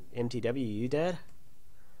 MTW, you dead?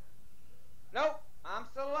 Nope, I'm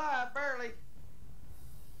still alive, barely.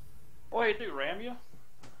 What did he do, ram you?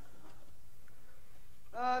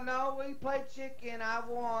 No, we played chicken. I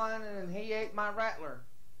won, and he ate my rattler.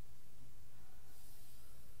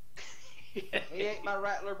 He ate my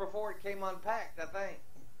rattler before it came unpacked, I think.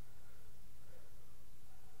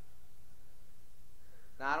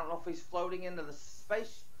 Now, I don't know if he's floating into the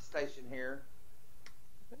space station here.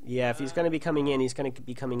 Yeah, if he's going to be coming in, he's going to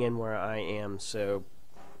be coming in where I am, so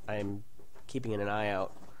I'm keeping an eye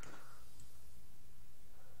out.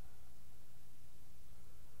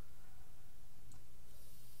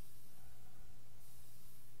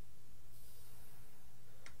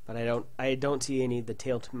 But I don't see any of the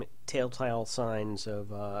telltale signs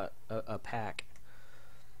of a pack.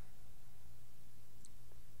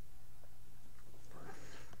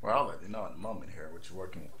 Well, I'll let you know in a moment here what you're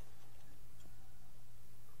working with.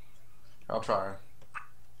 I'll try.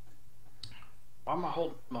 Why am I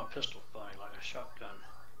holding my pistol funny like a shotgun?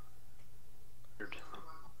 Weird.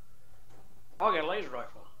 Oh, I got a laser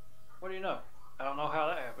rifle. What do you know? I don't know how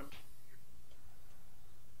that happened.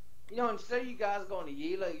 You know, instead of you guys going to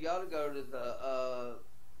Yela, you ought to go to the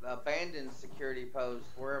abandoned security post,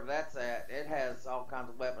 wherever that's at. It has all kinds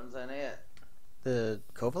of weapons in it. The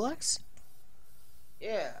Kovalex?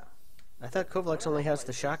 Yeah. I thought Kovalex only has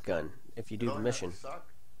the shotgun if you do the Don't mission. have to suck.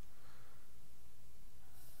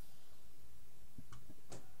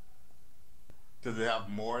 Do they have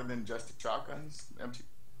more than just the shotguns? Empty.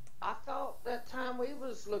 I thought that time we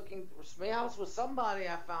was looking for me, I was with somebody,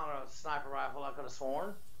 I found a sniper rifle, I could have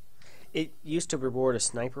sworn. It used to reward a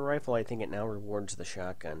sniper rifle. I think it now rewards the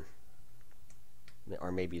shotgun.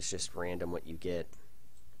 Or maybe it's just random what you get.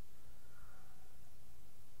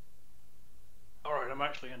 Alright, I'm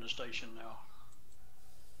actually in the station now.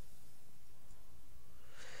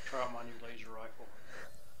 Try out my new laser rifle.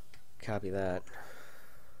 Copy that.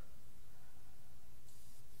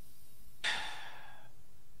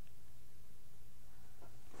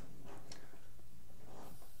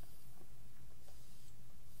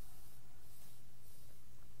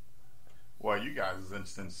 Well, you guys'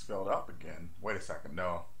 instance filled up again. Wait a second.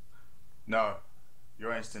 No.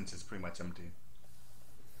 Your instance is pretty much empty.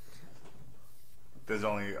 There's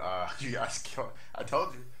only you guys kill. I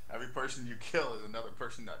told you, every person you kill is another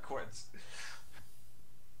person that quits.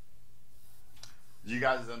 You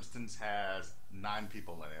guys' instance has 9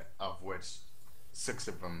 people in it, of which 6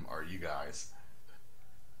 of them are you guys.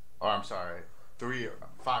 Or I'm sorry, 5 of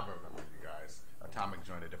them are you guys. Atomic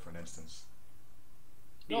joined a different instance.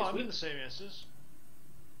 No, I'm in the same instance.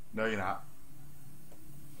 No, you're not.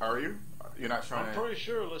 Are you? You're not showing I'm it. pretty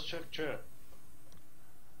sure. Let's check chat.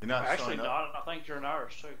 You're not Actually, showing up. not. I think you're in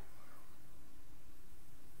ours too.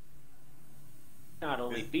 not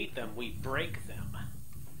only beat them, we break them.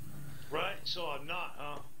 Right? So I'm not,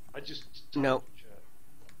 huh? I just Nope. chat.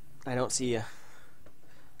 I don't see you.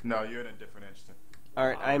 No, you're in a different instance. All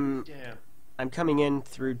right, Damn. I'm coming in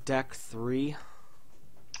through deck 3.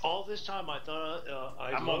 All this time I thought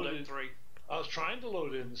I I'm on loaded. deck 3. I was trying to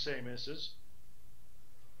load it in the same instance.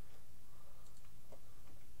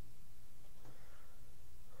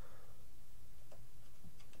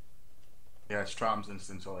 Yeah, Strom's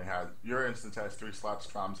instance only has. Your instance has 3 slots.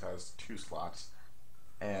 Strom's has 2 slots,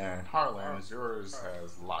 and Harlan's yours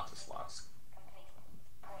has lots of slots.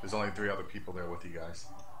 There's only 3 other people there with you guys.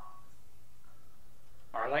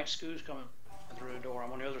 Alright, I think Scoo's coming through the door.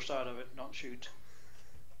 I'm on the other side of it. Don't shoot.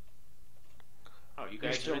 Oh, you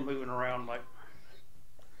You're guys still are moving around like.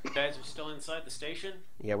 you guys are still inside the station?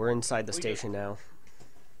 Yeah, we're inside the We station now.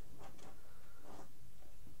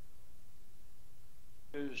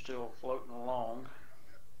 Scoo's still floating along.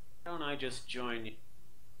 Why don't I just join you?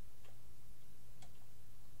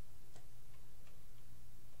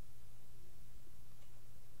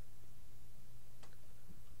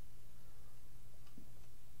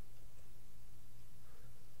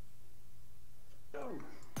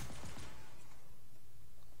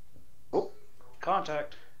 Oh,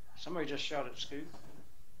 Contact. Somebody just shot at Scoot.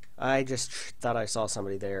 I just thought I saw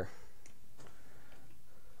somebody there.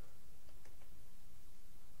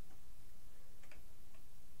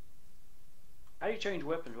 How do you change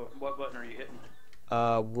weapons? What button are you hitting?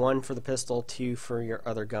 1 for the pistol, 2 for your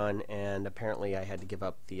other gun, and apparently I had to give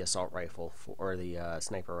up the assault rifle or the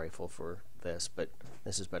sniper rifle for this, but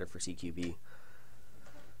this is better for CQB.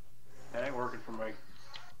 That ain't working for me.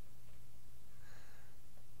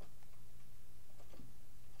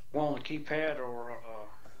 One on the keypad or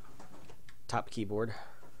Top keyboard.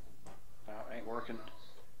 ain't working.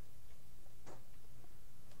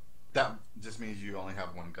 That just means you only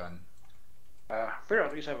have one gun. Figure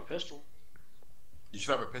at least have a pistol. You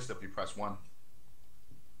should have a pistol if you press 1.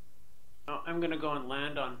 Oh, I'm gonna go and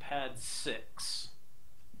land on pad 6.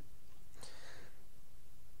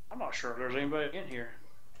 I'm not sure if there's anybody in here.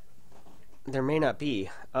 There may not be.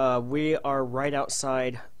 We are right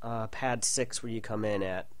outside pad 6 where you come in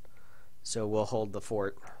at, so we'll hold the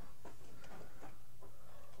fort.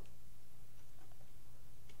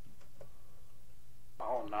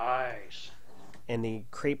 Oh, nice. And the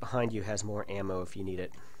crate behind you has more ammo if you need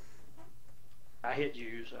it. I hit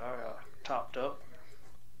you, so I topped up.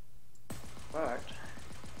 Right.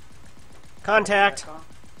 Contact!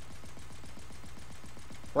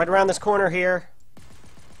 Right around this corner here.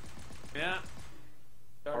 Yeah.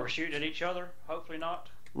 Are we shooting at each other? Hopefully not.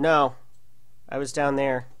 No. I was down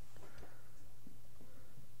there.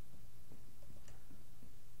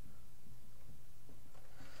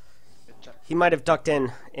 He might have ducked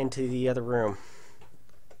into the other room.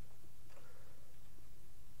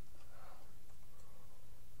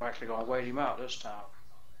 We're actually going to wait him out this time.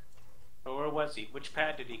 Oh, where was he? Which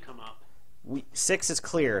pad did he come up? 6 is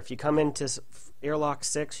clear. If you come into airlock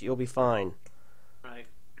 6, you'll be fine. Right.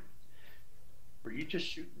 Were you just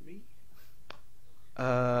shooting me?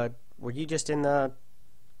 Were you just in the...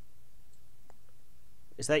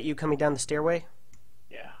 Is that you coming down the stairway?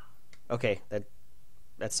 Yeah. Okay,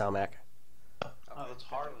 that's Salmac. Oh, that's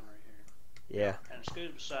Harlan right here. Yeah. And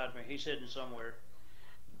Scoot's beside me. He's hidden somewhere.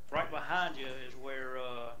 Right behind you is where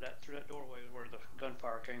through that doorway is where the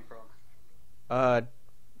gunfire came from.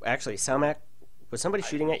 Actually, Salmac, was somebody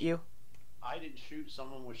shooting at you? I didn't shoot.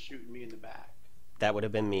 Someone was shooting me in the back. That would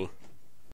have been me.